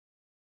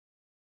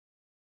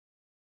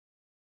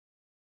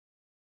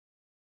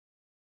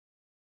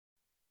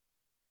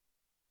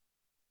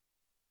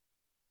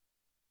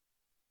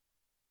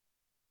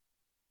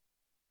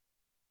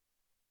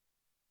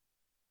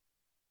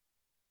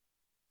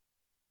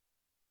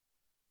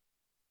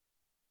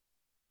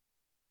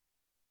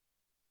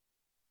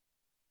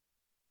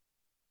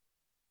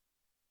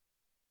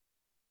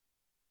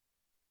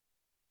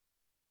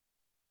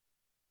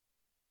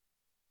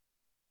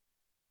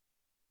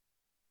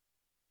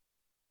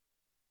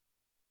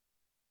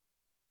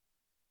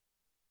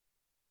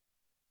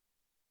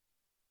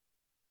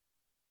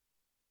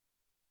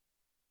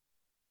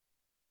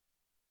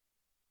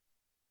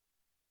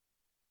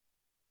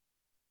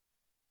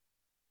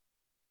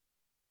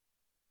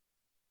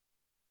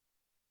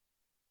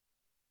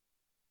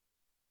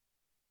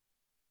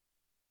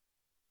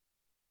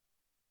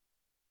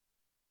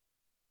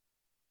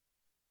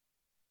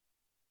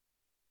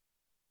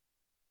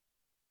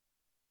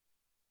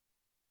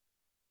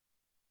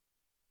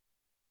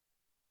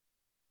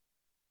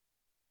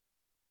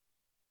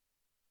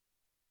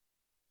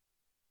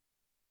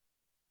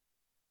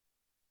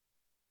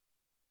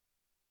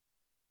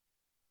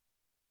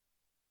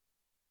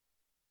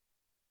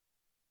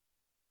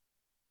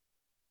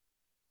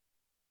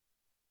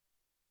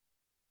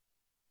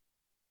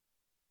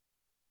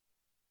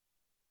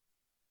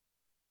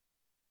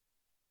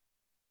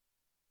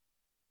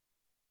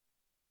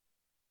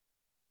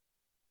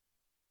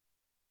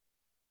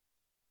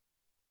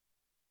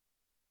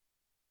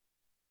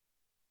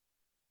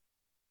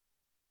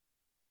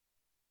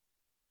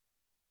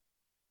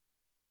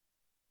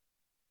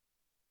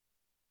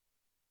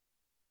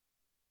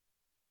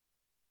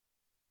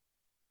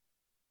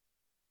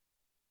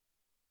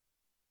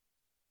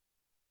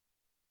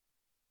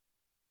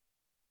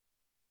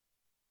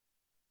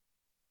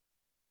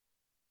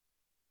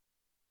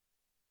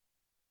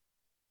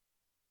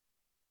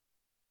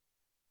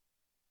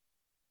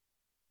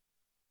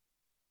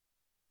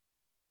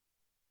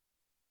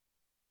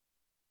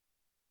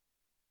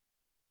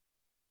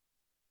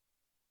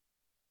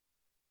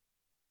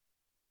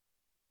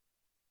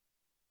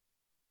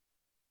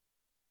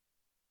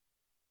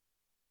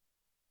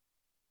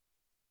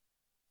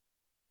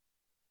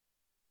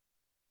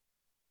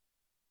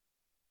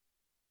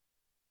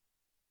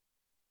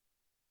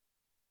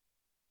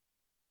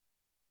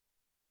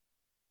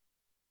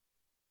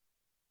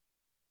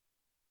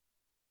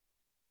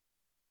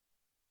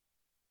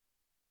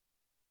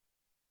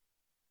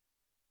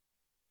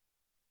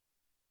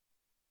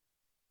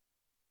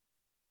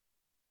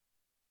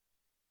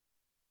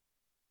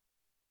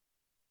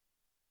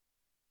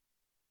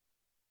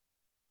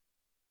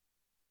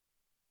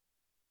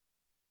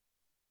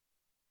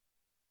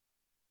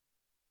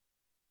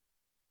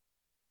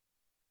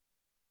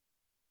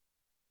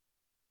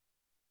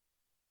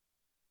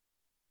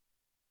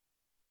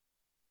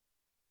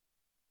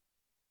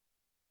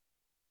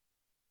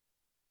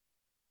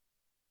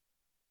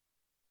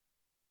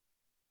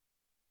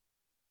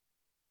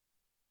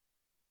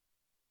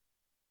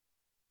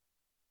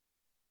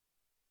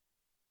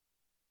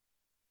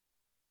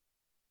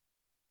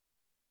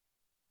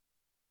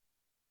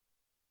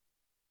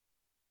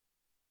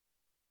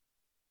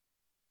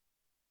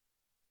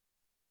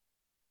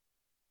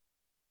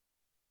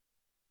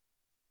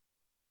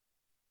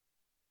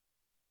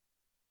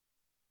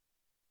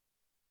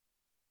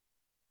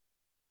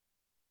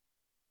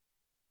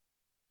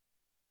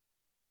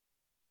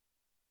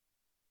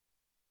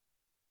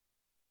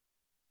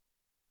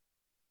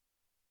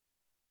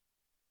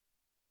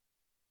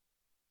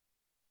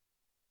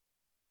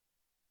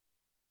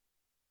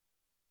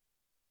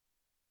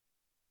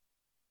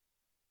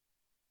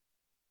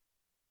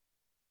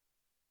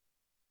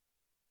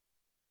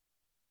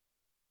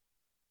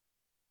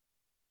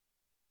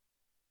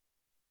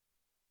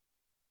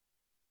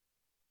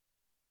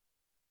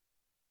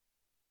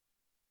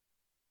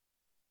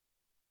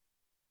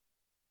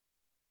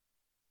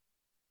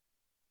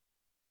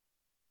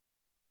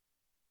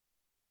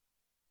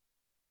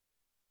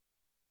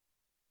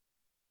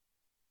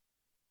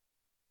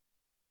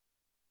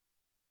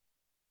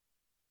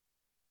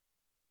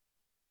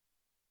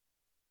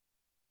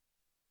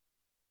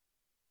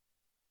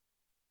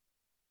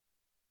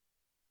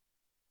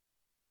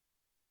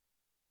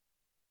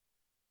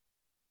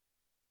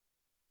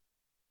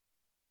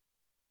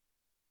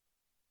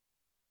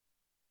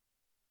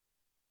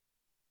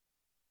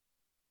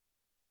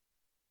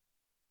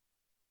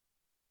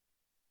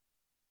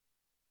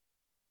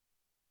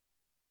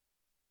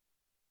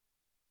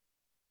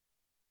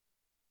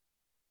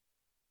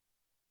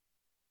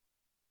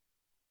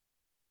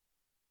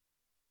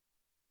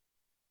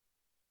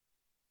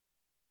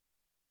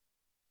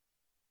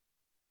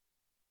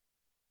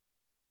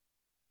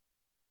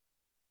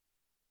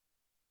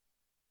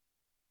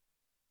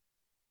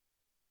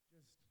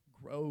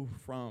grow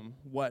from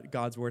what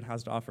God's word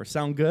has to offer.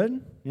 Sound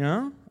good?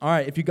 Yeah? All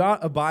right, if you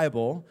got a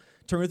Bible,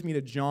 turn with me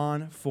to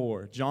John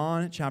 4.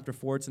 John chapter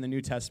 4, it's in the New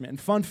Testament. And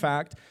fun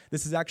fact,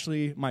 this is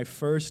actually my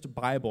first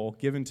Bible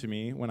given to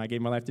me when I gave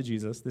my life to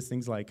Jesus. This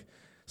thing's like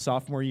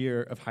sophomore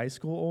year of high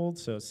school old,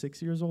 so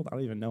 6 years old. I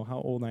don't even know how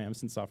old I am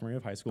since sophomore year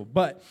of high school.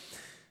 But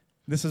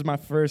this is my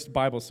first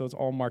Bible, so it's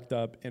all marked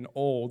up and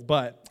old.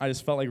 But I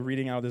just felt like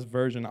reading out of this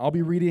version. I'll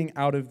be reading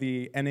out of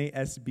the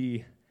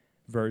NASB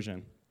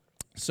version.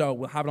 So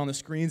we'll have it on the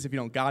screens. If you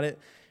don't got it,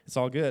 it's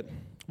all good.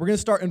 We're going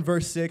to start in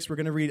verse 6. We're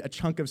going to read a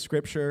chunk of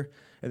Scripture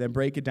and then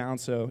break it down,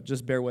 so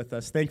just bear with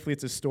us. Thankfully,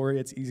 it's a story.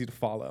 It's easy to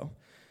follow.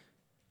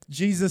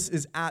 Jesus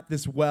is at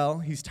this well.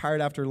 He's tired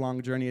after a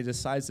long journey. He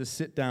decides to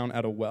sit down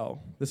at a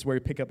well. This is where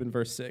we pick up in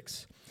verse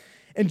 6.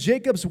 And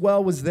Jacob's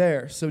well was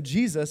there. So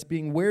Jesus,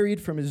 being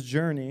wearied from his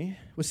journey,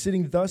 was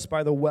sitting thus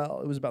by the well.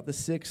 It was about the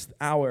 6th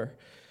hour.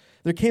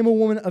 There came a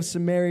woman of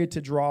Samaria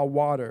to draw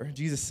water.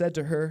 Jesus said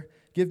to her,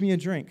 "Give me a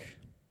drink."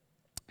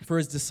 For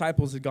his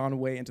disciples had gone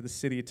away into the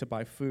city to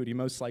buy food. He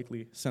most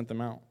likely sent them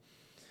out.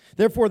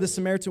 Therefore, the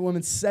Samaritan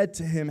woman said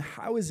to him,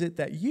 "How is it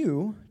that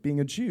you, being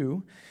a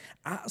Jew,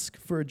 ask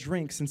for a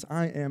drink, since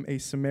I am a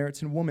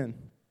Samaritan woman?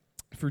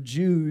 For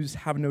Jews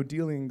have no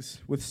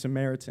dealings with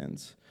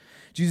Samaritans."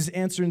 Jesus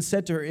answered and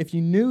said to her, "If you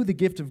knew the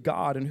gift of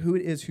God and who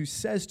it is who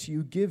says to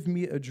you, 'Give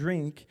me a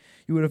drink,'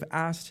 you would have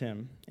asked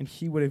him, and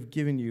he would have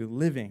given you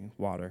living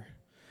water."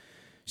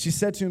 She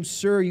said to him,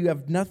 "Sir, you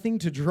have nothing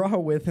to draw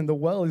with, and the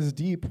well is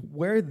deep.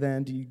 Where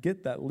then do you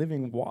get that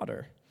living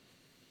water?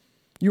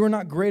 You are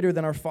not greater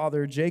than our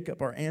father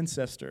Jacob, our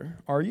ancestor,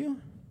 are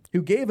you?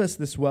 Who gave us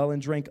this well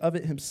and drank of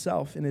it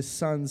himself and his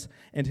sons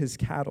and his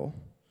cattle."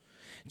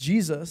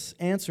 Jesus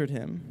answered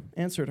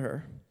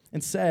her,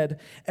 and said,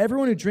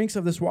 "Everyone who drinks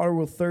of this water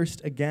will thirst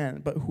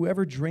again, but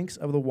whoever drinks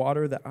of the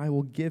water that I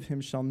will give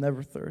him shall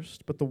never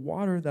thirst. But the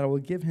water that I will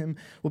give him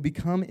will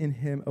become in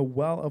him a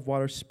well of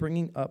water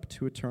springing up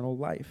to eternal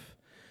life."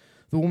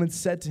 The woman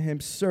said to him,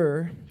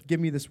 "Sir, give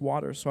me this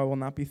water so I will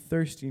not be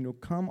thirsty and will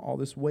come all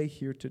this way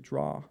here to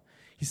draw."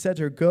 He said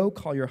to her, "Go,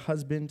 call your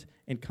husband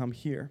and come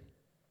here."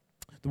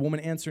 The woman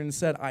answered and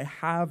said, "I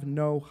have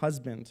no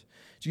husband."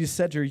 Jesus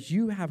said to her,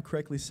 "You have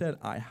correctly said,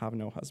 'I have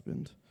no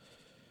husband.'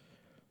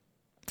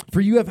 For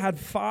you have had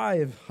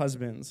 5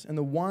 husbands, and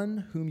the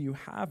one whom you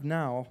have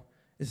now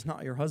is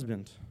not your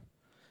husband.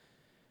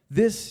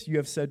 This you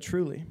have said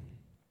truly."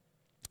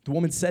 The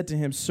woman said to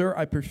him, "Sir,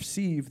 I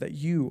perceive that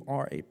you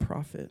are a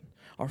prophet.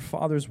 Our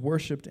fathers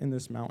worshipped in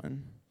this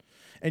mountain.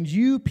 And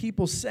you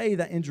people say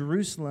that in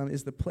Jerusalem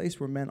is the place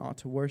where men ought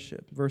to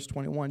worship." Verse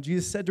 21,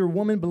 Jesus said to her,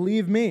 "Woman,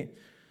 believe me,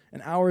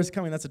 an hour is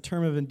coming." That's a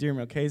term of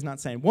endearment, okay? He's not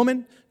saying,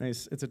 "Woman," no,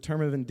 it's a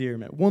term of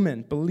endearment.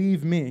 "Woman,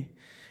 believe me.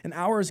 An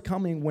hour is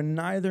coming when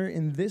neither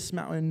in this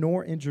mountain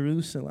nor in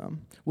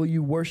Jerusalem will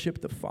you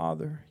worship the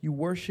Father. You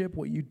worship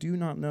what you do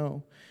not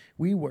know.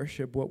 We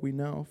worship what we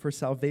know, for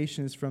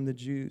salvation is from the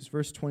Jews."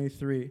 Verse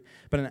 23,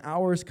 "But an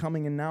hour is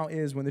coming and now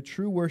is when the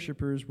true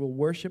worshipers will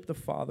worship the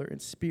Father in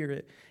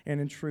spirit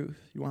and in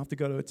truth." You won't have to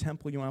go to a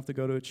temple. You won't have to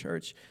go to a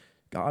church.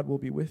 God will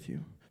be with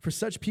you. "For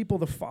such people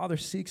the Father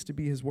seeks to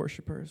be his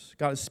worshipers.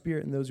 God is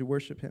spirit, and those who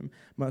worship him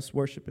must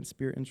worship in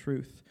spirit and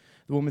truth."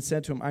 The woman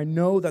said to him, "I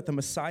know that the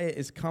Messiah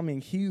is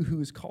coming, he who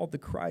is called the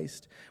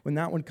Christ. When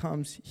that one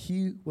comes,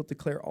 he will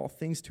declare all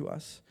things to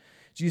us."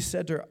 Jesus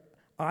said to her,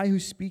 "I who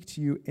speak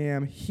to you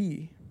am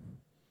he."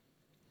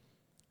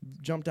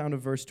 Jump down to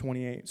verse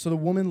 28. So the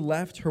woman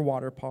left her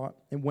water pot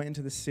and went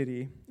into the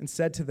city and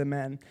said to the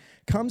men,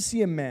 "Come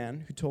see a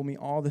man who told me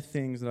all the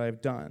things that I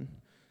have done.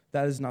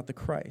 That is not the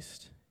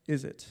Christ,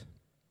 is it?"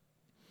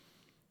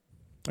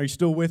 Are you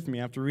still with me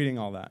after reading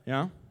all that?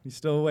 Yeah? You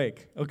still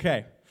awake?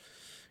 Okay,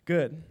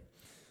 good.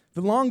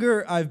 The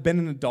longer I've been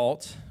an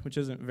adult, which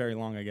isn't very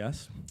long, I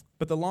guess,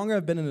 but the longer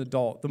I've been an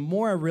adult, the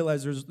more I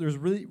realize there's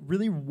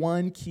really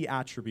one key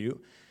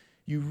attribute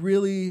you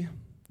really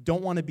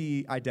don't want to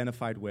be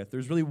identified with.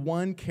 There's really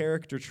one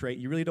character trait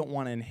you really don't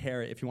want to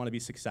inherit if you want to be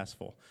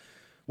successful.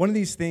 One of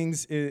these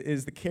things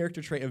is the character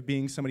trait of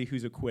being somebody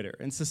who's a quitter.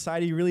 In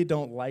society, you really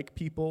don't like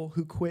people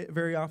who quit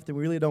very often.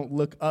 We really don't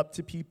look up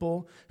to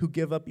people who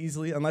give up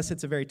easily, unless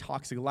it's a very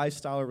toxic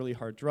lifestyle or really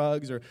hard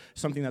drugs or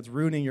something that's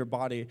ruining your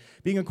body.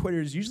 Being a quitter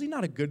is usually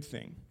not a good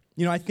thing.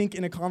 You know, I think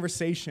in a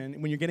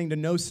conversation, when you're getting to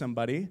know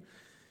somebody,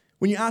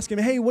 when you ask them,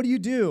 "Hey, what do you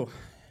do?"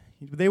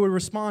 They would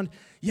respond,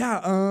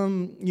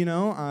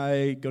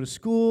 I go to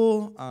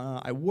school,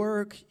 I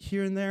work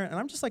here and there, and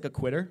I'm just like a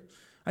quitter.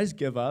 I just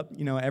give up,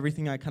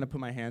 everything I kind of put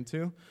my hand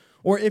to.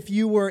 Or if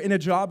you were in a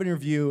job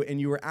interview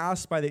and you were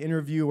asked by the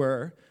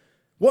interviewer,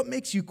 "What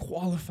makes you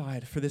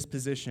qualified for this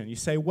position?" You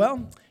say,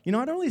 "Well, I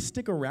don't really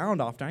stick around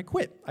often. I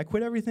quit. I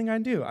quit everything I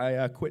do.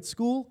 I quit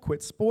school,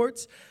 quit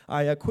sports.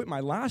 I quit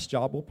my last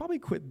job. We'll probably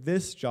quit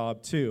this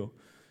job too."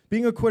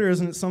 Being a quitter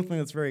isn't something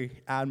that's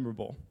very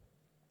admirable.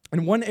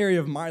 And one area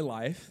of my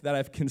life that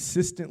I've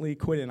consistently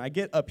quit in, I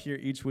get up here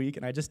each week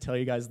and I just tell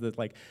you guys the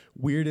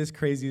weirdest,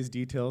 craziest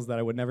details that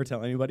I would never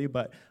tell anybody,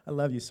 but I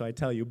love you, so I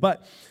tell you.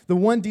 But the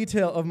one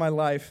detail of my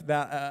life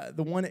that,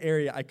 the one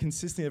area I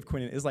consistently have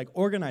quit in is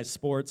organized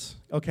sports,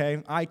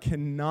 okay? I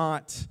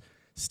cannot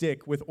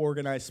stick with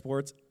organized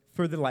sports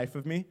for the life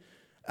of me.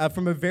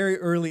 From a very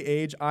early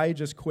age, I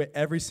just quit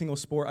every single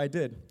sport I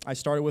did. I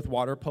started with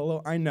water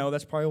polo. I know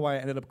that's probably why I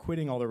ended up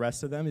quitting all the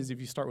rest of them, is if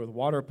you start with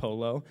water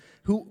polo,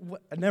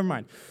 never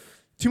mind.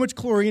 Too much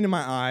chlorine in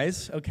my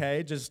eyes,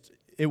 okay,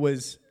 it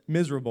was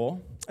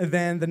miserable. And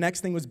then the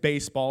next thing was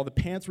baseball. The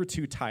pants were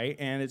too tight,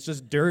 and it's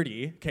just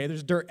dirty, okay?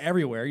 There's dirt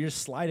everywhere. You're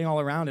just sliding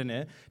all around in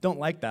it. Don't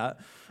like that.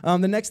 The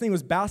next thing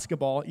was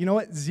basketball. You know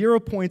what?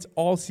 0 points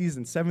all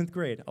season, 7th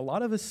grade. A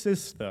lot of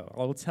assists, though. I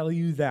will tell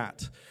you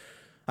that.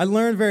 I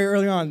learned very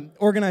early on,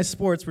 organized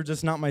sports were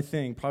just not my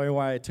thing, probably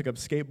why I took up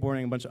skateboarding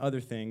and a bunch of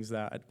other things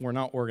that were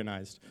not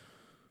organized.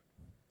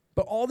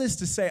 But all this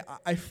to say,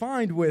 I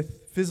find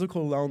with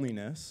physical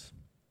loneliness,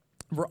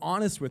 if we're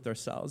honest with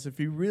ourselves, if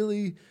we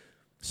really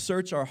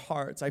search our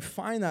hearts, I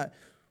find that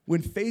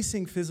when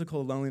facing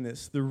physical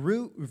loneliness, the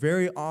root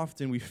very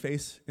often we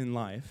face in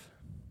life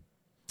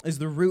is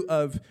the root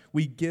of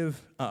we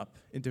give up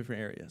in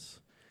different areas.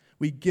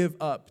 We give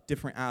up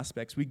different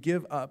aspects. We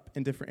give up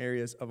in different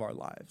areas of our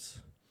lives.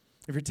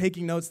 If you're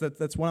taking notes,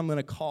 that's what I'm going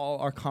to call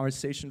our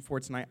conversation for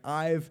tonight.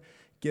 I've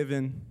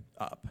given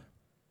up.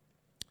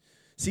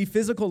 See,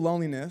 physical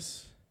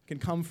loneliness can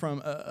come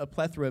from a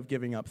plethora of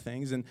giving up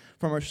things. And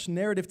from our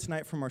narrative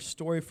tonight, from our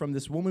story, from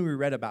this woman we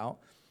read about,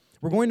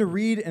 we're going to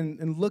read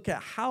and look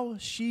at how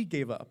she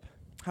gave up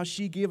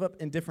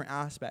in different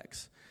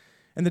aspects.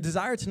 And the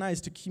desire tonight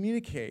is to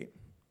communicate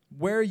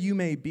where you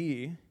may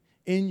be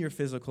in your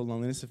physical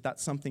loneliness, if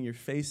that's something you're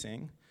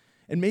facing,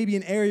 and maybe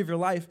an area of your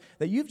life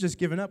that you've just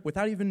given up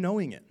without even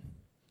knowing it.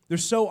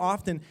 There's so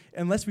often,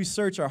 unless we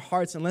search our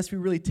hearts, unless we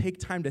really take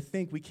time to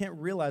think, we can't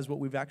realize what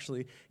we've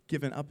actually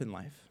given up in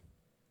life.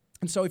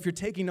 And so if you're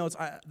taking notes,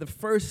 the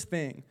first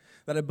thing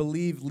that I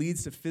believe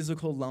leads to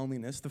physical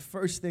loneliness, the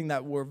first thing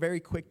that we're very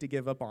quick to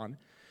give up on,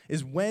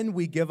 is when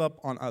we give up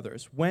on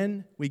others.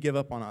 When we give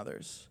up on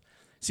others.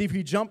 See, if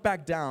you jump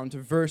back down to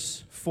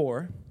verse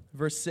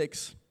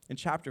 6 in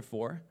chapter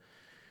 4,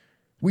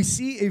 we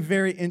see a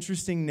very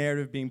interesting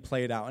narrative being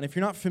played out. And if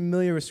you're not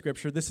familiar with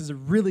Scripture, this is a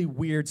really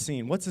weird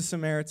scene. What's a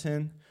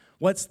Samaritan?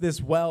 What's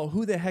this well?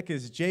 Who the heck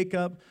is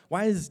Jacob?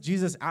 Why is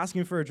Jesus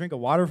asking for a drink of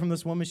water from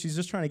this woman? She's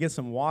just trying to get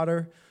some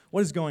water. What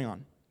is going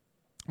on?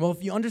 Well,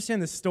 if you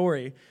understand this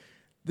story,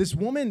 this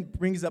woman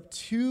brings up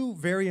two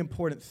very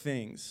important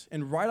things.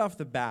 And right off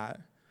the bat,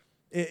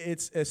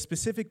 it's a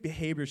specific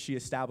behavior she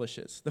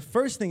establishes. The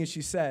first thing is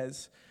she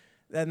says,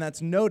 and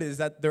that's noted, is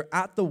that they're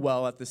at the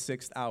well at the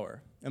 6th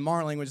hour. In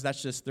modern language,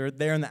 that's just they're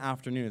there in the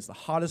afternoon. It's the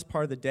hottest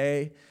part of the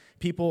day.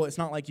 People, it's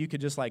not like you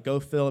could just go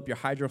fill up your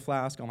hydro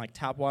flask on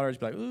tap water and just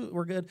be like, ooh,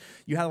 we're good.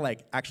 You had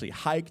to actually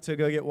hike to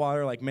go get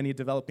water, like many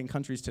developing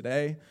countries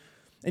today.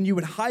 And you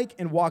would hike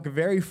and walk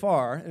very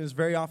far, and it was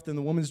very often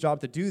the woman's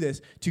job to do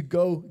this, to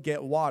go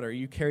get water.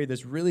 You carry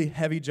this really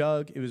heavy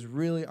jug. It was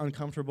really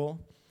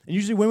uncomfortable. And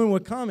usually women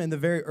would come in the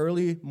very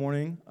early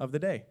morning of the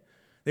day.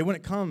 They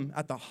wouldn't come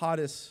at the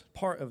hottest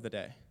part of the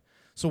day.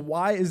 So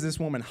why is this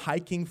woman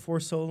hiking for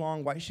so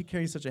long? Why is she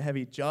carrying such a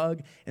heavy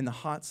jug in the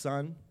hot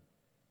sun?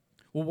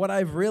 Well, what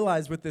I've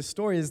realized with this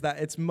story is that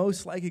it's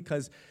most likely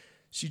because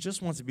she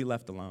just wants to be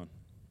left alone.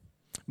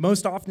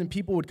 Most often,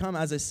 people would come,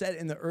 as I said,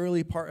 in the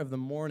early part of the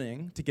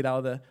morning to get out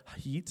of the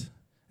heat.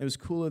 It was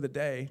cool of the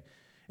day.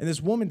 And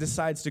this woman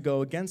decides to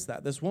go against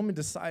that. This woman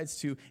decides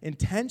to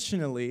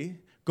intentionally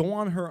go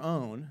on her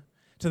own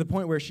to the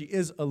point where she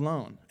is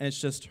alone. And it's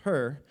just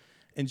her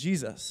and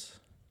Jesus.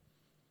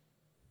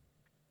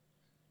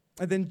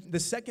 And then the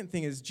second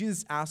thing is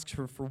Jesus asks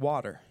her for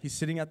water. He's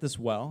sitting at this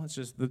well. It's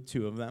just the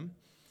two of them.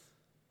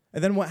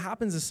 And then what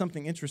happens is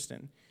something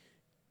interesting.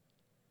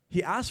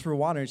 He asks for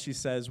water, and she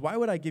says, why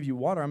would I give you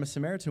water? I'm a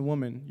Samaritan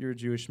woman. You're a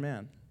Jewish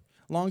man.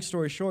 Long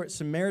story short,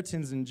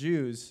 Samaritans and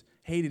Jews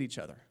hated each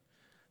other.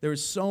 There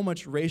was so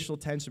much racial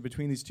tension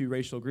between these two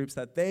racial groups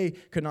that they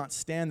could not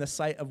stand the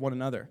sight of one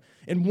another.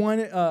 In one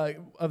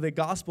of the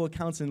gospel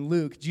accounts in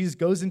Luke, Jesus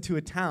goes into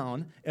a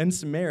town in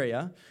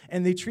Samaria,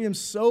 and they treat him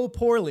so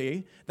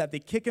poorly that they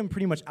kick him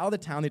pretty much out of the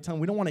town. They tell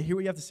him, we don't want to hear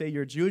what you have to say.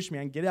 You're a Jewish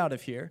man. Get out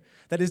of here.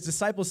 That his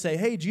disciples say,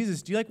 hey,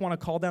 Jesus, do you want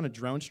to call down a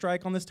drone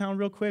strike on this town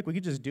real quick? We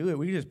could just do it.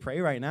 We could just pray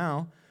right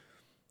now.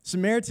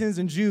 Samaritans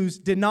and Jews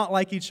did not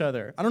like each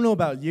other. I don't know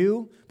about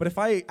you, but if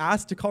I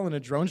asked to call in a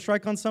drone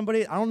strike on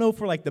somebody, I don't know if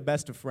we're the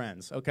best of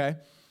friends, okay?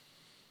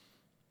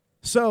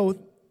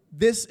 So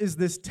this is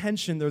this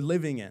tension they're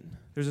living in.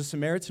 There's a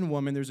Samaritan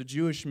woman, there's a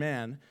Jewish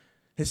man.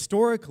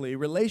 Historically,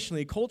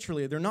 relationally,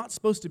 culturally, they're not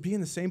supposed to be in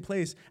the same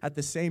place at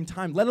the same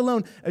time, let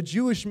alone a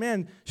Jewish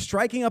man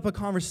striking up a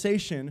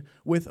conversation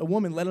with a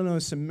woman, let alone a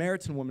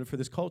Samaritan woman for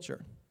this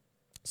culture.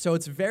 So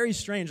it's very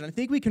strange. And I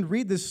think we can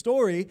read this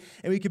story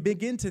and we could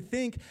begin to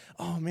think,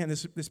 oh man,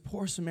 this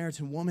poor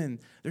Samaritan woman,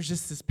 there's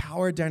just this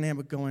power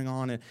dynamic going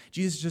on. And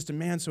Jesus is just a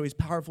man, so he's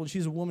powerful. And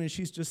she's a woman, and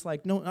she's just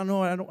like, no,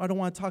 I don't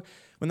want to talk.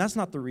 When that's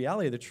not the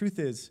reality. The truth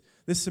is,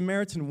 this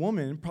Samaritan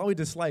woman probably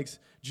dislikes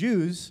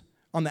Jews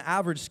on the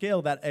average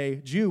scale that a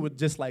Jew would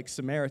dislike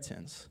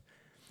Samaritans.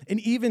 And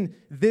even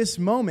this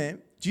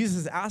moment, Jesus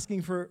is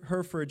asking for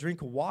her for a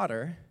drink of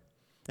water.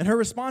 And her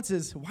response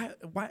is,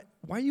 why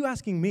are you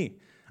asking me?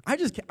 I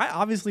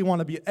obviously want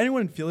to be,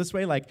 anyone feel this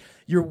way? Like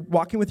you're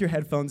walking with your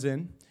headphones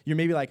in, you're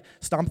maybe like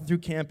stomping through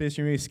campus,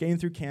 you're maybe skating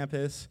through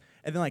campus,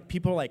 and then like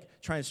people are like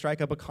trying to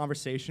strike up a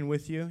conversation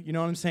with you. You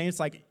know what I'm saying? It's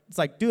like,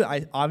 dude,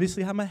 I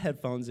obviously have my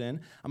headphones in.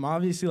 I'm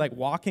obviously like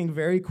walking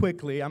very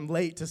quickly. I'm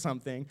late to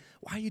something.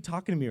 Why are you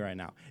talking to me right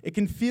now? It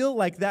can feel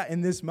like that in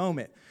this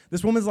moment.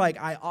 This woman's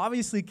like, I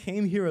obviously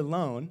came here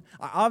alone.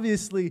 I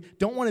obviously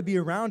don't want to be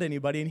around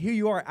anybody, and here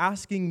you are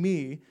asking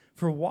me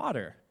for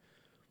water.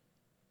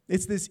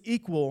 It's this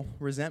equal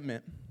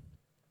resentment.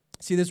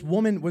 See, this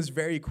woman was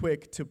very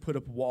quick to put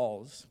up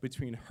walls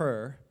between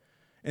her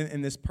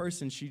and this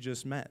person she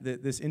just met,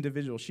 this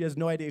individual. She has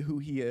no idea who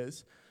he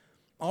is.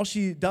 All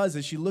she does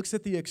is she looks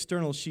at the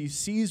external. She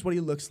sees what he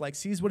looks like,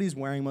 sees what he's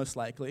wearing most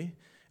likely,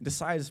 and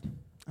decides,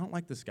 I don't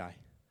like this guy.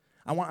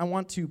 I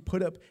want to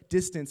put up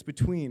distance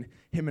between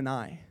him and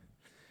I.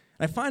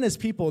 And I find as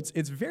people,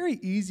 it's very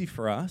easy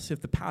for us,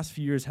 if the past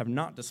few years have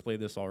not displayed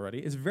this already,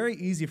 it's very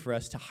easy for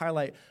us to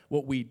highlight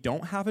what we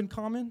don't have in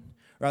common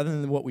rather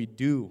than what we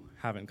do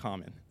have in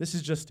common. This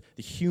is just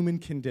the human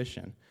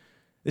condition.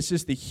 It's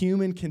just the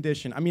human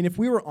condition. I mean, if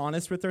we were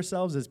honest with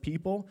ourselves as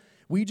people,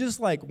 we just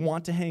like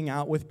want to hang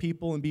out with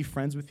people and be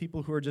friends with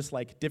people who are just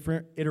like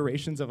different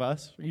iterations of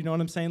us. You know what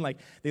I'm saying? Like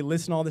they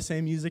listen to all the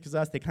same music as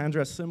us. They kind of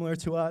dress similar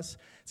to us.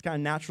 It's kind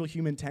of natural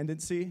human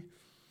tendency.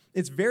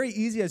 It's very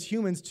easy as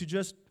humans to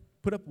just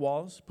put up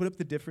walls, put up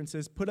the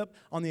differences, put up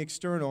on the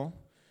external,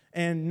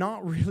 and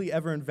not really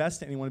ever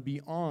invest in anyone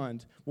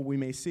beyond what we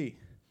may see.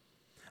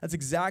 That's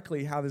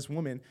exactly how this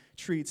woman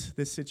treats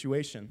this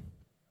situation.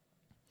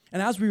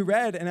 And as we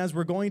read, and as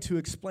we're going to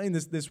explain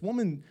this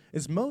woman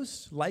is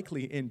most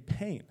likely in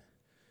pain.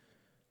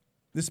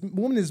 This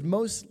woman is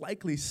most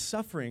likely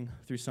suffering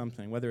through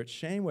something, whether it's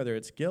shame, whether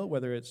it's guilt,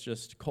 whether it's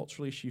just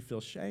culturally she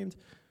feels shamed.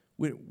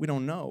 We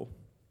don't know,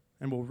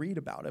 and we'll read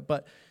about it.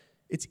 But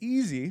it's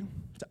easy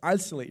to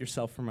isolate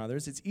yourself from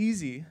others. It's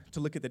easy to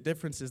look at the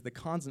differences, the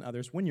cons in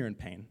others when you're in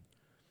pain.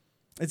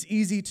 It's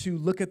easy to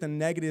look at the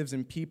negatives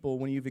in people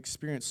when you've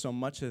experienced so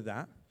much of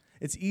that.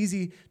 It's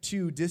easy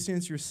to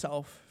distance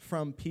yourself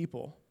from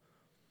people.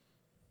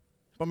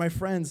 But my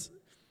friends,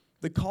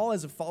 the call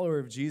as a follower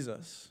of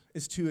Jesus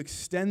is to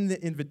extend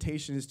the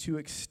invitation, is to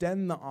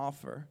extend the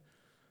offer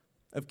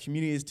of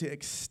community, is to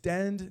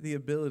extend the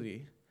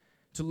ability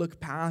to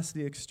look past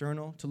the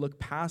external, to look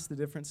past the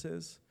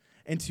differences,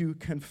 and to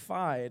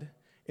confide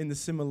in the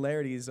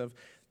similarities of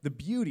the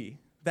beauty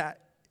that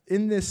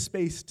in this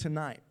space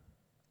tonight,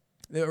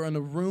 they are in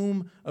a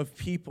room of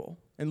people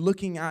and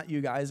looking at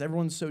you guys.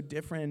 Everyone's so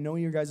different, and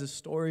knowing your guys'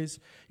 stories.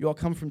 You all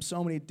come from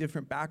so many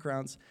different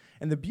backgrounds.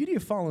 And the beauty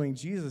of following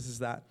Jesus is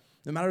that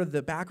no matter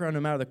the background,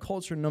 no matter the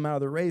culture, no matter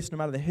the race, no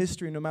matter the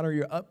history, no matter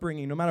your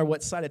upbringing, no matter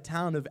what side of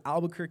town of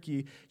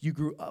Albuquerque you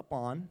grew up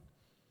on,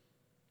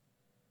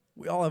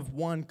 we all have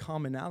one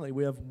commonality.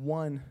 We have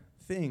one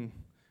thing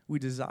we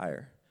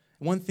desire.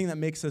 One thing that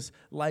makes us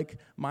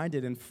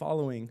like-minded in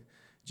following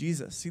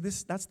Jesus. See,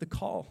 that's the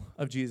call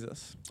of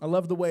Jesus. I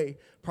love the way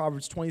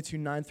Proverbs 22,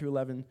 9 through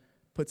 11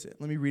 puts it.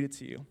 Let me read it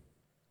to you.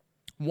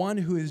 One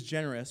who is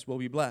generous will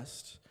be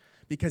blessed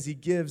because he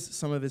gives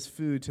some of his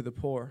food to the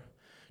poor.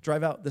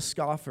 Drive out the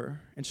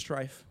scoffer and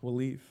strife will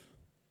leave.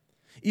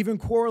 Even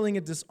quarreling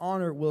and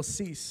dishonor will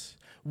cease.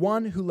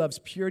 One who loves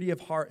purity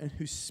of heart and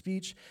whose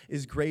speech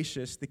is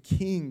gracious, the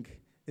king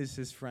is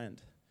his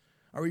friend.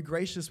 Are we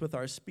gracious with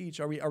our speech?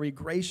 Are we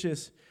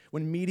gracious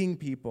when meeting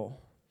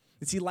people?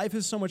 And see, life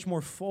is so much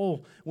more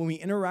full when we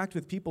interact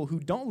with people who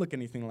don't look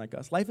anything like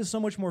us. Life is so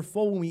much more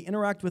full when we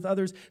interact with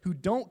others who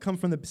don't come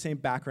from the same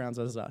backgrounds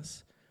as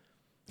us.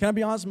 Can I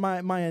be honest?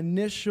 My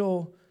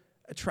initial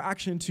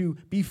attraction to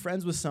be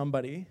friends with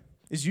somebody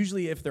is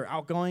usually if they're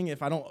outgoing,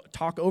 if I don't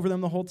talk over them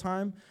the whole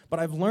time.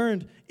 But I've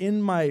learned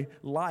in my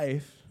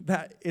life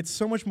that it's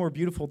so much more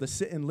beautiful to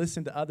sit and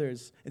listen to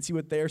others and see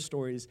what their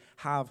stories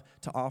have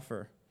to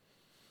offer.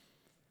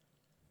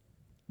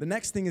 The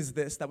next thing is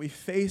this, that we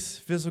face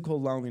physical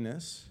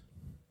loneliness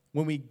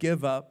when we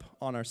give up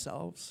on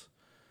ourselves.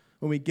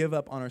 When we give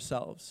up on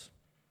ourselves.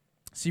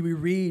 See, we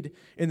read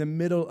in the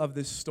middle of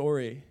this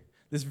story,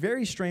 this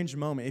very strange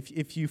moment,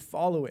 if you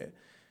follow it.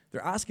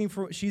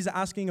 She's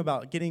asking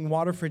about getting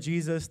water for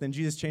Jesus, then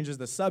Jesus changes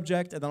the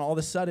subject, and then all of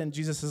a sudden,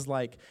 Jesus is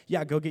like,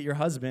 yeah, go get your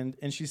husband,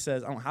 and she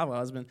says, I don't have a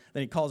husband.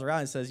 Then he calls her out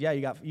and says, yeah,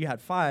 you had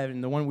 5,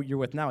 and the one you're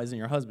with now isn't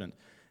your husband.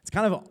 It's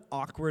kind of an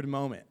awkward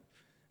moment.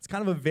 It's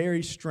kind of a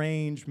very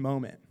strange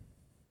moment.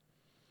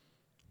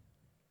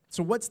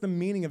 So what's the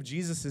meaning of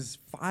Jesus'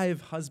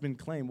 5 husband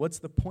claim? What's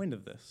the point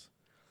of this?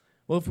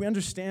 Well, if we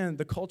understand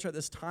the culture at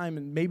this time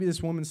and maybe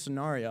this woman's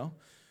scenario,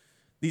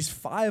 these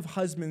 5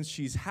 husbands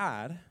she's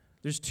had,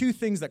 there's 2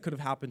 things that could have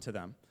happened to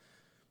them.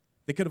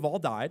 They could have all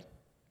died,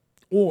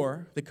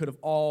 or they could have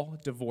all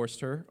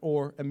divorced her,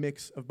 or a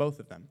mix of both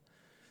of them.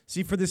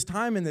 See, for this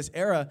time in this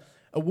era,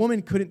 a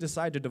woman couldn't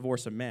decide to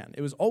divorce a man.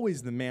 It was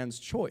always the man's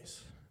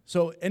choice.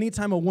 So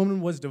anytime a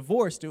woman was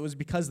divorced, it was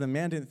because the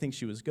man didn't think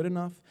she was good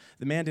enough.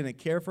 The man didn't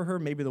care for her.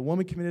 Maybe the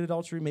woman committed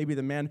adultery. Maybe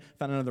the man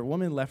found another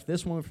woman, left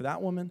this woman for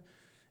that woman.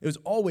 It was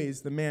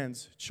always the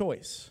man's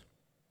choice.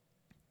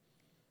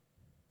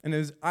 And it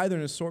was either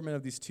an assortment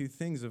of these 2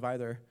 things of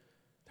either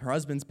her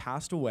husband's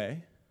passed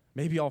away,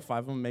 maybe all 5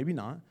 of them, maybe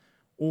not,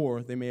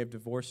 or they may have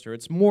divorced her.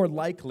 It's more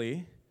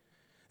likely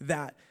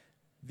that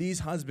these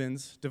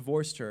husbands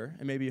divorced her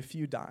and maybe a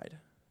few died.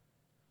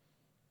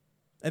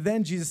 And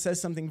then Jesus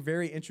says something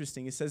very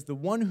interesting. He says, the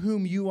one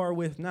whom you are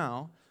with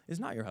now is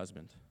not your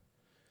husband.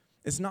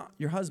 It's not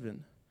your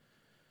husband.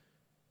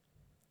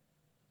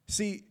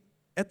 See,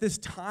 at this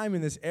time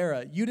in this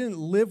era, you didn't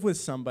live with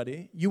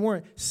somebody, you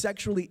weren't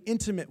sexually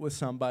intimate with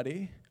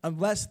somebody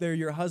unless they're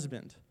your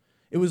husband.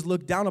 It was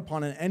looked down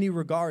upon in any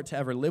regard to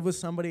ever live with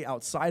somebody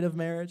outside of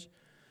marriage.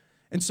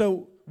 And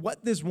so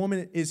what this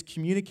woman is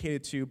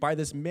communicated to by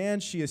this man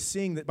she is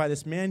seeing, that by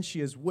this man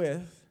she is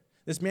with,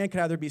 this man could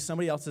either be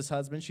somebody else's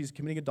husband, she's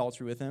committing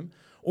adultery with him,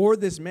 or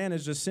this man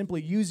is just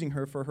simply using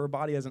her for her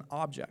body as an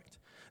object.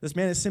 This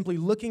man is simply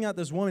looking at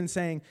this woman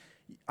saying,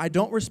 I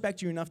don't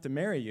respect you enough to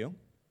marry you.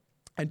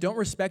 I don't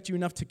respect you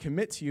enough to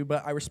commit to you,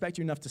 but I respect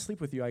you enough to sleep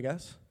with you, I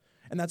guess.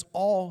 And that's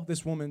all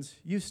this woman's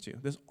used to.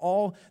 That's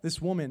all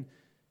this woman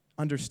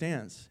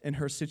understands in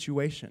her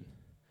situation.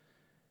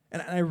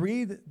 And I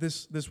read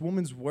this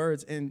woman's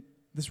words, and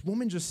this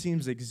woman just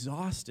seems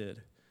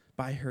exhausted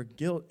by her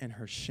guilt and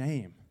her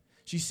shame.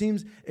 She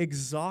seems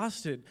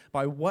exhausted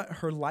by what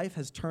her life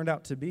has turned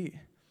out to be.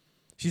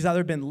 She's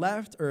either been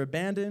left or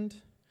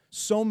abandoned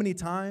so many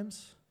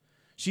times.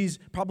 She's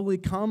probably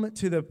come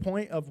to the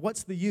point of,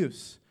 what's the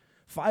use?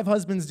 5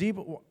 husbands deep,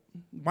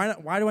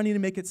 why do I need to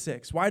make it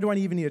 6? Why do I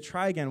even need to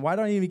try again? Why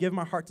do I even give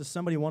my heart to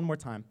somebody one more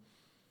time?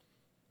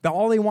 That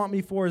all they want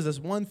me for is this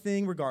one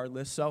thing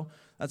regardless, so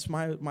that's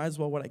might as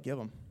well what I give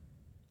them.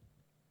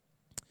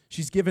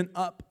 She's given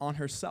up on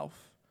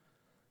herself.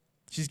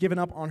 She's given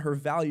up on her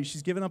values.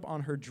 She's given up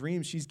on her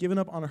dreams. She's given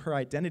up on her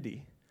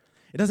identity.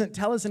 It doesn't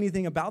tell us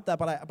anything about that,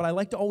 but I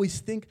like to always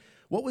think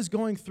what was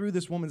going through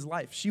this woman's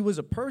life. She was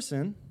a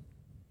person.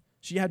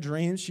 She had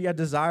dreams. She had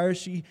desires.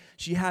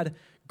 She had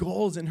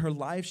goals in her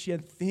life. She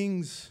had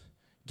things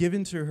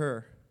given to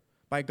her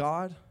by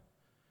God.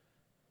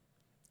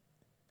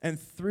 And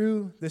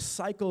through this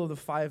cycle of the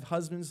 5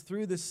 husbands,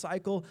 through this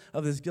cycle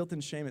of this guilt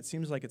and shame, it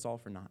seems like it's all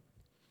for naught.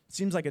 It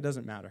seems like it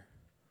doesn't matter.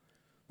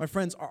 My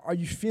friends, are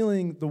you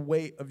feeling the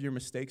weight of your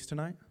mistakes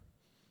tonight?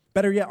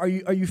 Better yet, are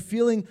you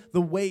feeling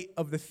the weight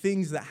of the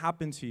things that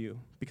happened to you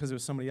because it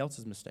was somebody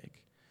else's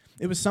mistake?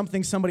 It was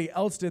something somebody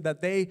else did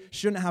that they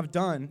shouldn't have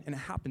done, and it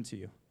happened to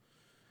you.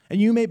 And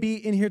you may be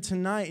in here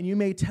tonight, and you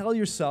may tell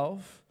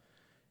yourself,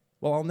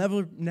 well, I'll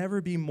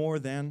never be more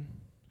than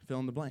fill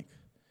in the blank.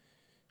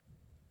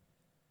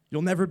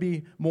 You'll never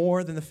be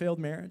more than the failed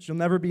marriage. You'll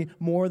never be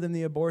more than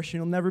the abortion.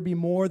 You'll never be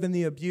more than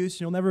the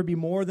abuse. You'll never be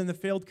more than the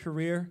failed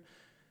career.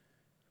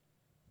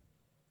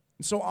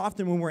 And so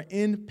often when we're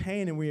in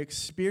pain and we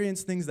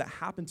experience things that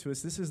happen to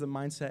us, this is the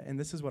mindset and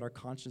this is what our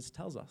conscience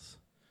tells us.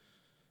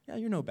 Yeah,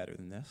 you're no better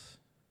than this.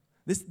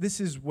 This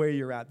is where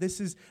you're at.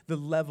 This is the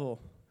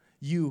level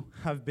you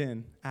have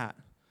been at.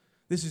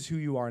 This is who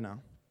you are now.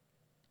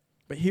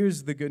 But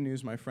here's the good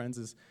news, my friends,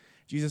 is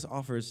Jesus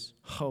offers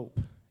hope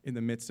in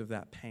the midst of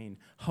that pain,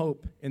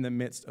 hope in the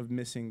midst of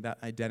missing that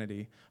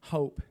identity,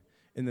 hope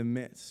in the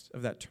midst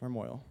of that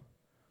turmoil.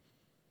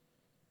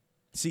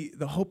 See,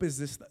 the hope is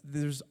this: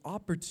 there's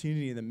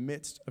opportunity in the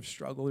midst of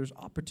struggle. There's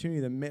opportunity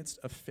in the midst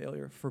of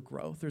failure for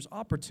growth. There's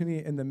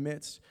opportunity in the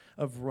midst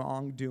of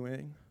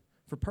wrongdoing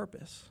for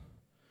purpose.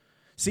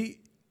 See,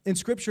 in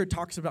Scripture, it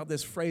talks about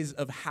this phrase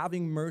of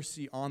having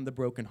mercy on the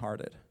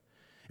brokenhearted.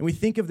 And we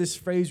think of this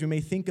phrase, we may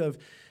think of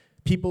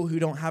people who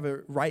don't have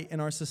it right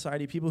in our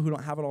society, people who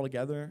don't have it all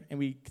together, and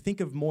we think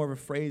of more of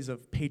a phrase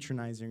of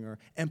patronizing or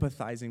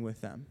empathizing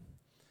with them.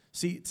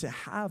 See, to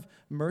have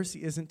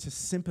mercy isn't to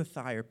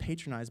sympathize or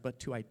patronize, but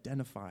to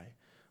identify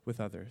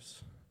with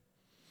others.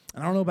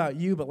 And I don't know about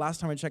you, but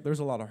last time I checked, there's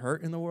a lot of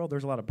hurt in the world.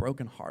 There's a lot of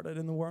brokenhearted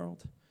in the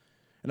world.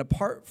 And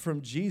apart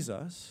from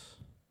Jesus,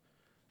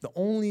 the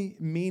only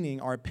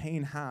meaning our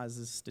pain has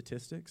is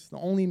statistics. The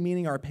only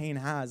meaning our pain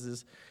has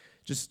is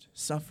just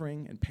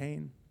suffering and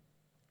pain.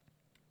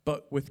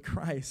 But with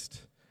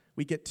Christ,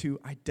 we get to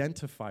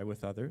identify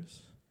with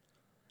others.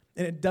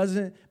 And it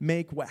doesn't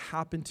make what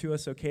happened to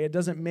us okay. It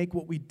doesn't make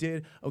what we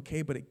did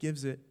okay, but it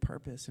gives it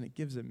purpose and it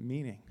gives it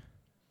meaning.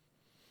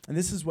 And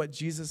this is what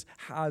Jesus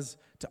has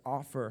to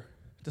offer,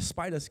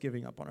 despite us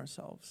giving up on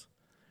ourselves.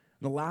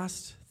 And the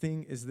last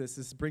thing is this.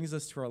 This brings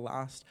us to our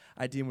last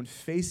idea. When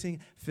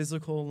facing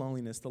physical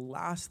loneliness, the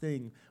last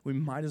thing we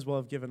might as well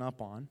have given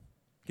up on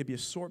could be an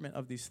assortment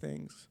of these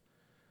things.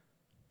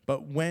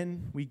 But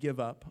when we give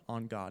up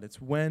on God, it's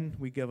when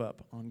we give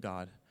up on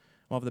God.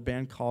 We'll have the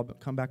band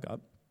come back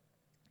up.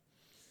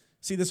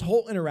 See, this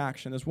whole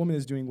interaction, this woman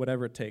is doing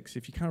whatever it takes.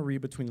 If you kind of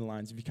read between the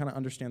lines, if you kind of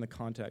understand the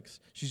context,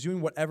 she's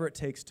doing whatever it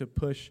takes to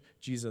push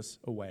Jesus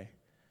away.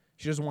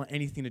 She doesn't want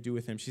anything to do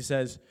with him. She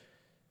says,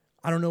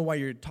 I don't know why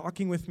you're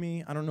talking with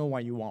me. I don't know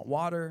why you want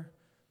water.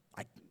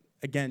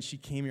 Again, she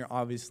came here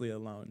obviously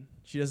alone.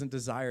 She doesn't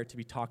desire to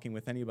be talking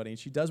with anybody, and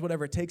she does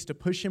whatever it takes to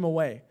push him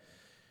away.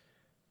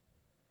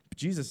 But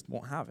Jesus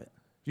won't have it.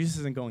 Jesus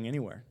isn't going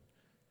anywhere.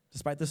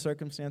 Despite the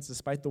circumstance,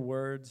 despite the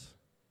words,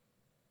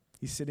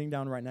 he's sitting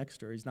down right next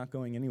to her. He's not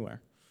going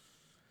anywhere.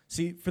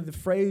 See, for the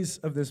phrase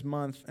of this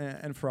month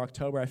and for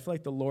October, I feel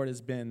like the Lord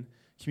has been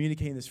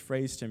communicating this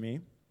phrase to me,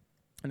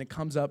 and it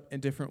comes up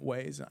in different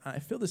ways. I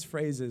feel this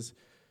phrase is,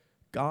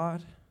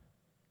 God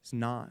is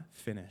not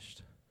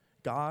finished.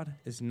 God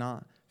is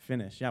not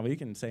finished. Yeah, we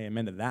can say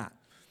amen to that.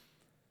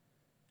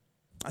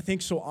 I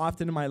think so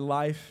often in my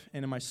life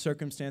and in my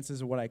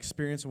circumstances and what I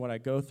experience and what I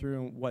go through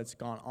and what's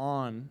gone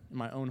on in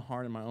my own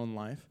heart and my own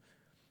life,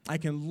 I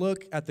can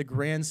look at the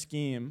grand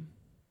scheme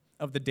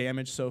of the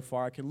damage so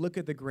far. I can look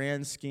at the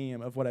grand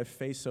scheme of what I've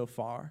faced so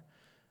far.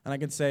 And I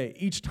can say,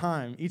 each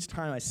time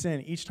I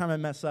sin, each time I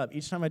mess up,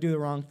 each time I do the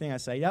wrong thing, I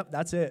say, yep,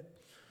 that's it.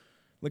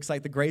 Looks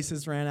like the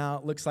graces ran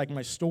out. Looks like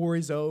my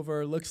story's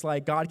over. Looks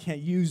like God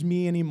can't use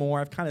me anymore.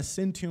 I've kind of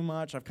sinned too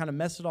much. I've kind of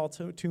messed it all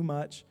too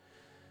much.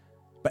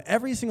 But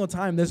every single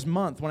time this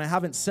month, when I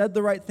haven't said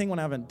the right thing, when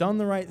I haven't done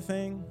the right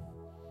thing,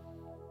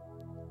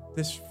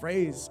 this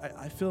phrase,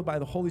 I feel by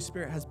the Holy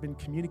Spirit, has been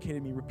communicated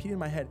to me, repeated in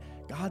my head,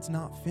 God's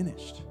not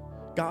finished.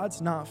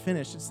 God's not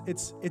finished.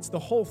 It's the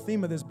whole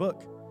theme of this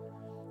book.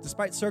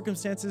 Despite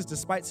circumstances,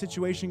 despite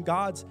situation,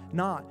 God's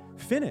not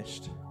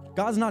finished.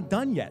 God's not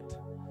done yet.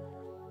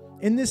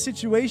 In this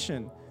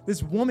situation,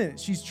 this woman,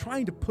 she's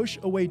trying to push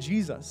away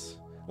Jesus.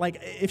 Like,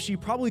 if she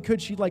probably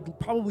could, she'd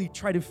probably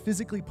try to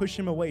physically push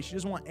him away. She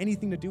doesn't want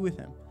anything to do with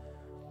him.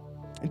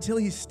 Until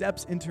he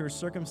steps into her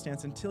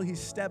circumstance, until he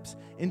steps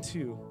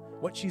into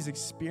what she's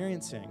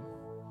experiencing.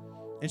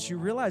 And she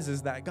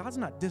realizes that God's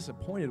not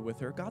disappointed with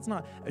her. God's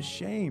not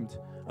ashamed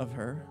of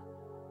her.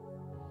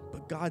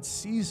 But God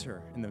sees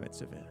her in the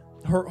midst of it.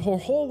 Her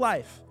whole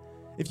life,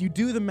 if you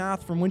do the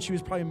math from when she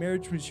was probably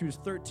married when she was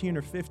 13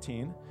 or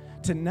 15,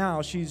 to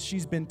now,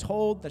 she's been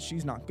told that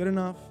she's not good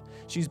enough.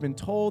 She's been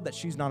told that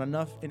she's not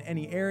enough in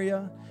any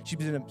area.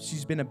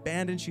 She's been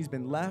abandoned. She's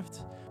been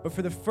left. But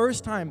for the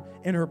first time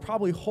in her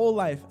probably whole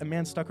life, a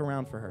man stuck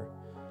around for her.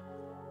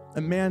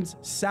 A man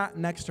sat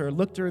next to her,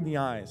 looked her in the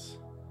eyes,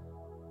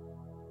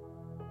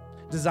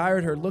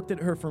 desired her, looked at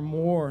her for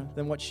more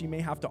than what she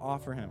may have to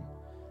offer him.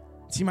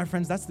 See, my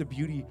friends, that's the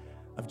beauty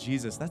of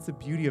Jesus. That's the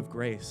beauty of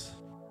grace.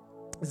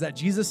 Is that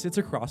Jesus sits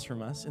across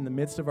from us in the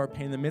midst of our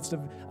pain, in the midst of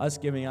us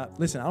giving up.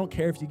 Listen, I don't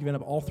care if you've given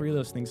up all three of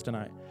those things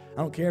tonight.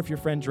 I don't care if your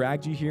friend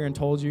dragged you here and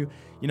told you,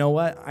 you know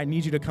what, I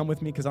need you to come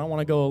with me because I don't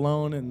want to go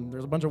alone and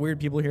there's a bunch of weird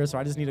people here, so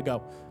I just need to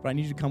go. But I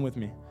need you to come with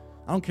me.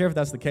 I don't care if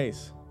that's the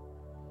case.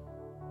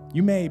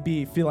 You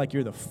may feel like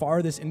you're the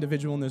farthest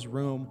individual in this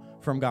room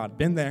from God.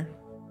 Been there.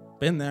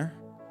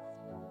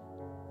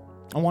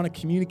 I want to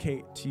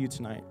communicate to you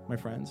tonight, my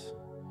friends.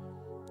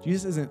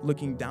 Jesus isn't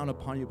looking down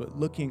upon you, but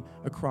looking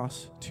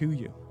across to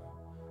you.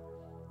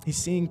 He's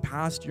seeing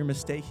past your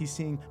mistake. He's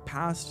seeing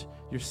past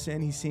your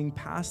sin. He's seeing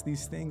past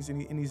these things,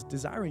 and he's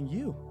desiring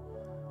you.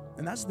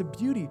 And that's the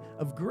beauty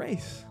of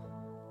grace,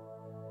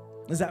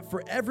 is that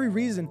for every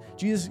reason,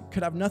 Jesus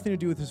could have nothing to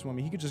do with this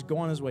woman. He could just go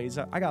on his way. He's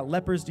like, I got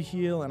lepers to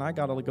heal, and I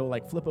got to go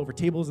flip over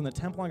tables in the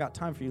temple. I got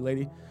time for you,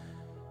 lady.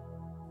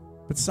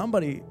 But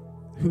somebody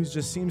who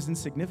just seems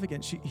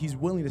insignificant, he's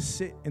willing to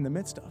sit in the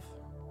midst of.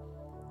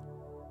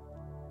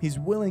 He's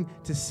willing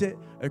to sit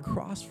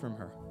across from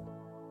her.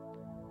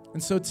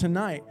 And so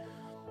tonight,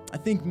 I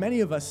think many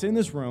of us sit in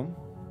this room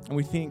and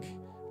we think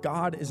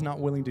God is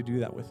not willing to do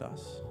that with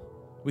us.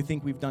 We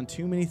think we've done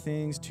too many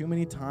things, too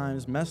many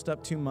times, messed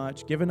up too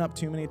much, given up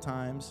too many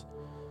times.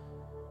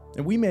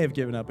 And we may have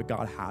given up, but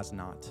God has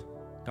not.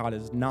 God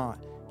has not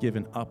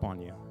given up on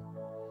you.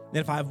 And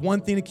if I have one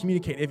thing to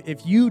communicate,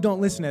 if you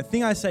don't listen to a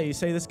thing I say, you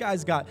say, this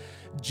guy's got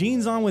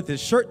jeans on with his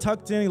shirt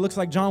tucked in, he looks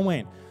like John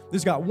Wayne.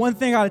 There's got one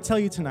thing I got to tell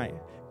you tonight.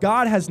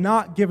 God has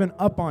not given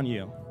up on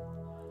you.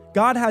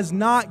 God has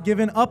not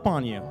given up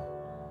on you.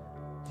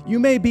 You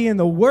may be in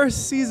the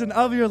worst season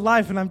of your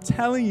life, and I'm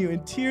telling you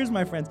in tears,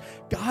 my friends,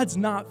 God's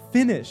not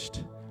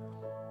finished.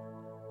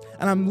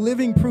 And I'm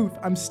living proof.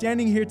 I'm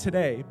standing here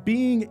today,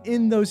 being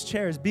in those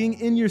chairs,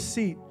 being in your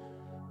seat,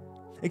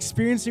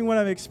 experiencing what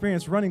I've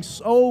experienced, running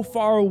so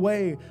far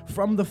away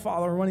from the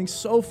Father, running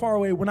so far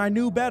away when I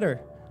knew better,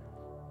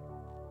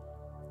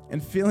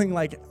 and feeling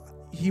like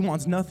he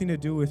wants nothing to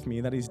do with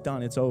me, that he's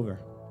done, it's over.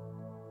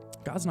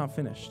 God's not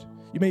finished.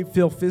 You may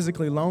feel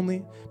physically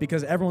lonely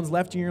because everyone's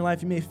left you in your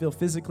life. You may feel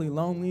physically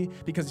lonely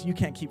because you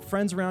can't keep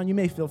friends around. You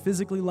may feel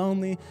physically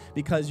lonely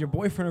because your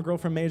boyfriend or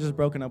girlfriend may have just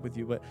broken up with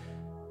you, but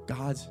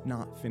God's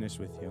not finished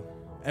with you.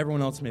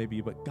 Everyone else may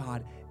be, but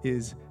God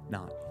is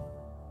not.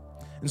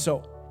 And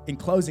so, in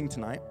closing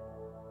tonight,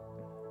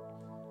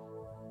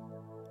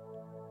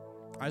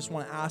 I just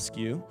want to ask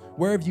you,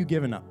 where have you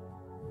given up?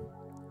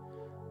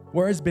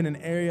 Where has been an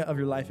area of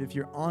your life, if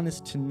you're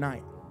honest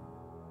tonight,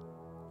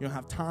 You don't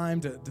have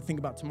time to think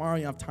about tomorrow.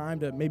 You don't have time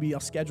to, maybe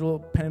I'll schedule,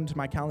 pen into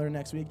my calendar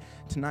next week.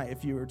 Tonight,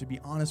 if you were to be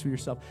honest with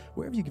yourself,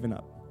 where have you given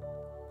up?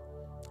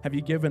 Have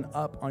you given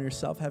up on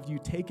yourself? Have you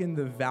taken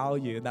the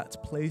value that's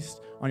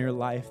placed on your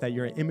life, that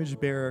you're an image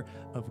bearer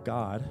of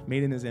God,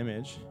 made in his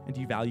image, and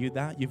devalued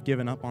that? You've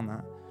given up on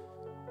that.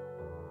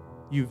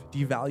 You've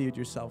devalued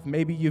yourself.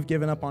 Maybe you've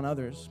given up on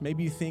others.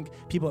 Maybe you think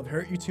people have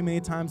hurt you too many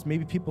times.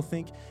 Maybe people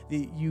think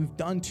that you've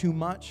done too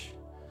much,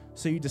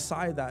 so you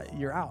decide that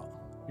you're out.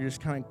 You're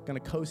just kind of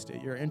going to coast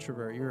it. You're an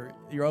introvert.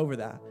 You're over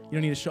that. You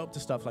don't need to show up to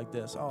stuff like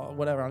this. Oh,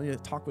 whatever. I don't need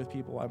to talk with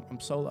people. I'm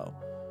solo.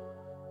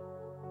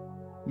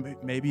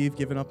 Maybe you've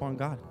given up on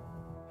God.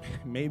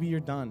 Maybe you're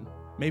done.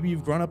 Maybe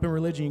you've grown up in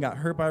religion. You got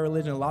hurt by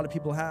religion. A lot of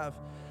people have.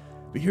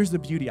 But here's the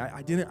beauty.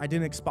 I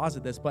didn't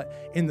exposit this, but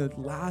in the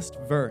last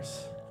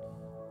verse,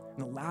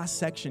 in the last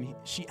section,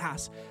 she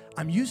asks,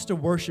 I'm used to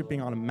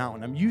worshiping on a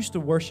mountain. I'm used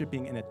to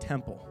worshiping in a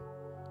temple.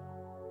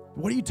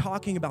 What are you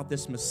talking about,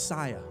 this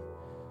Messiah?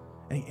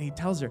 And he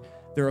tells her,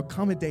 there will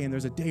come a day, and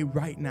there's a day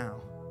right now,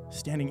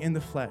 standing in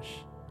the flesh,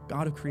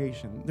 God of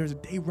creation. There's a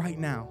day right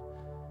now.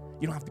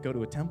 You don't have to go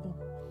to a temple.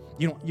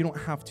 You don't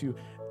have to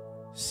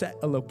set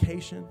a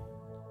location.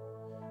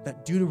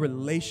 That due to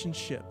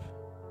relationship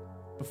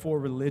before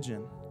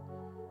religion,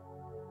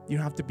 you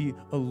don't have to be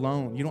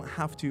alone. You don't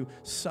have to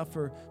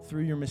suffer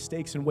through your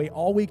mistakes and wait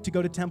all week to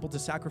go to temple to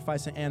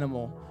sacrifice an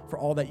animal for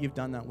all that you've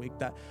done that week.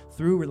 That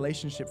through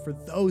relationship, for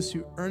those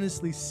who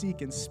earnestly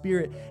seek in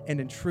spirit and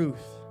in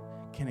truth,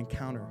 can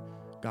encounter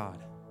God.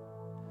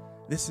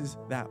 This is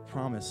that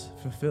promise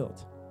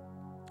fulfilled.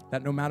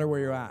 That no matter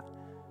where you're at,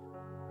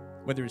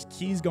 whether there's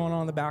keys going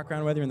on in the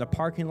background, whether you're in the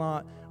parking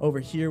lot over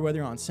here, whether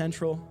you're on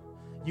Central,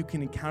 you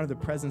can encounter the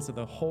presence of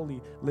the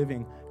holy,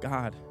 living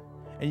God.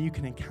 And you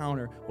can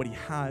encounter what he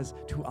has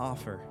to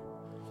offer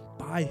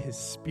by his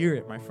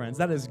Spirit, my friends.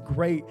 That is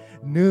great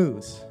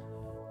news.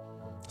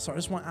 So I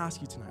just want to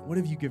ask you tonight, what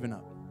have you given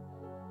up?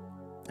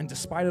 And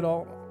despite it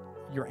all,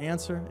 your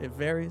answer, it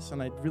varies,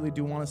 and I really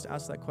do want us to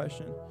ask that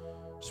question.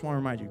 Just want to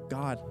remind you,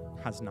 God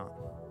has not.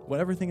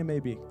 Whatever thing it may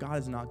be, God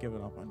has not given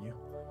up on you.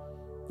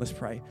 Let's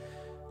pray.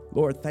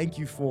 Lord, thank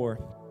you for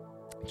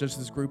just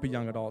this group of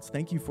young adults.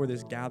 Thank you for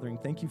this gathering.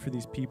 Thank you for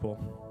these people.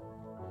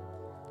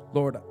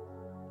 Lord,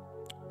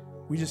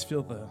 we just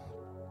feel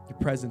your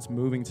presence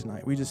moving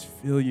tonight. We just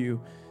feel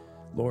you,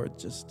 Lord,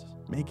 just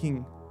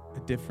making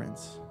a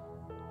difference.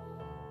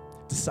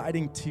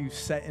 Deciding to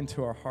set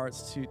into our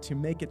hearts to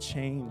make a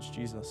change,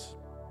 Jesus.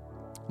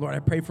 Lord, I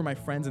pray for my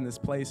friends in this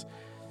place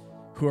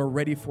who are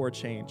ready for a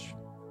change,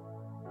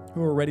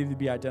 who are ready to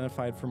be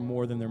identified for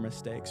more than their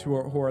mistakes, who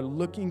are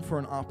looking for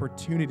an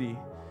opportunity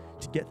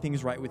to get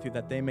things right with you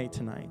that they may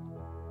tonight.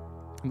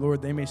 And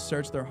Lord, they may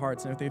search their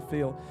hearts, and if they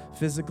feel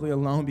physically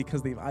alone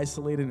because they've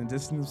isolated and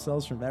distanced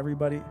themselves from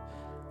everybody,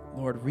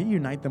 Lord,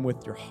 reunite them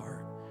with your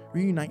heart.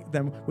 Reunite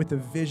them with a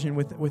vision,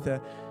 with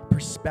a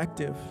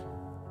perspective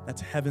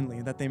that's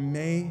heavenly, that they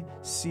may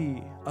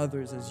see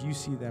others as you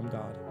see them,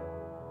 God.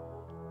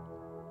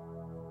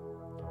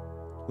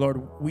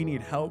 Lord, we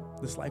need help.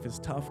 This life is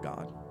tough,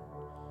 God.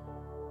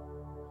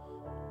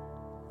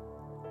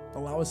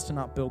 Allow us to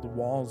not build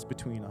walls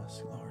between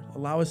us, Lord.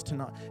 Allow us to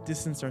not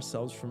distance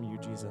ourselves from you,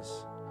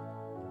 Jesus.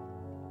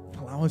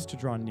 Allow us to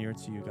draw near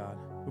to you, God.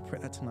 We pray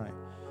that tonight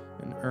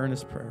in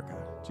earnest prayer,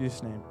 God. In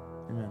Jesus' name,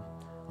 amen.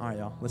 All right,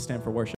 y'all. Let's stand for worship.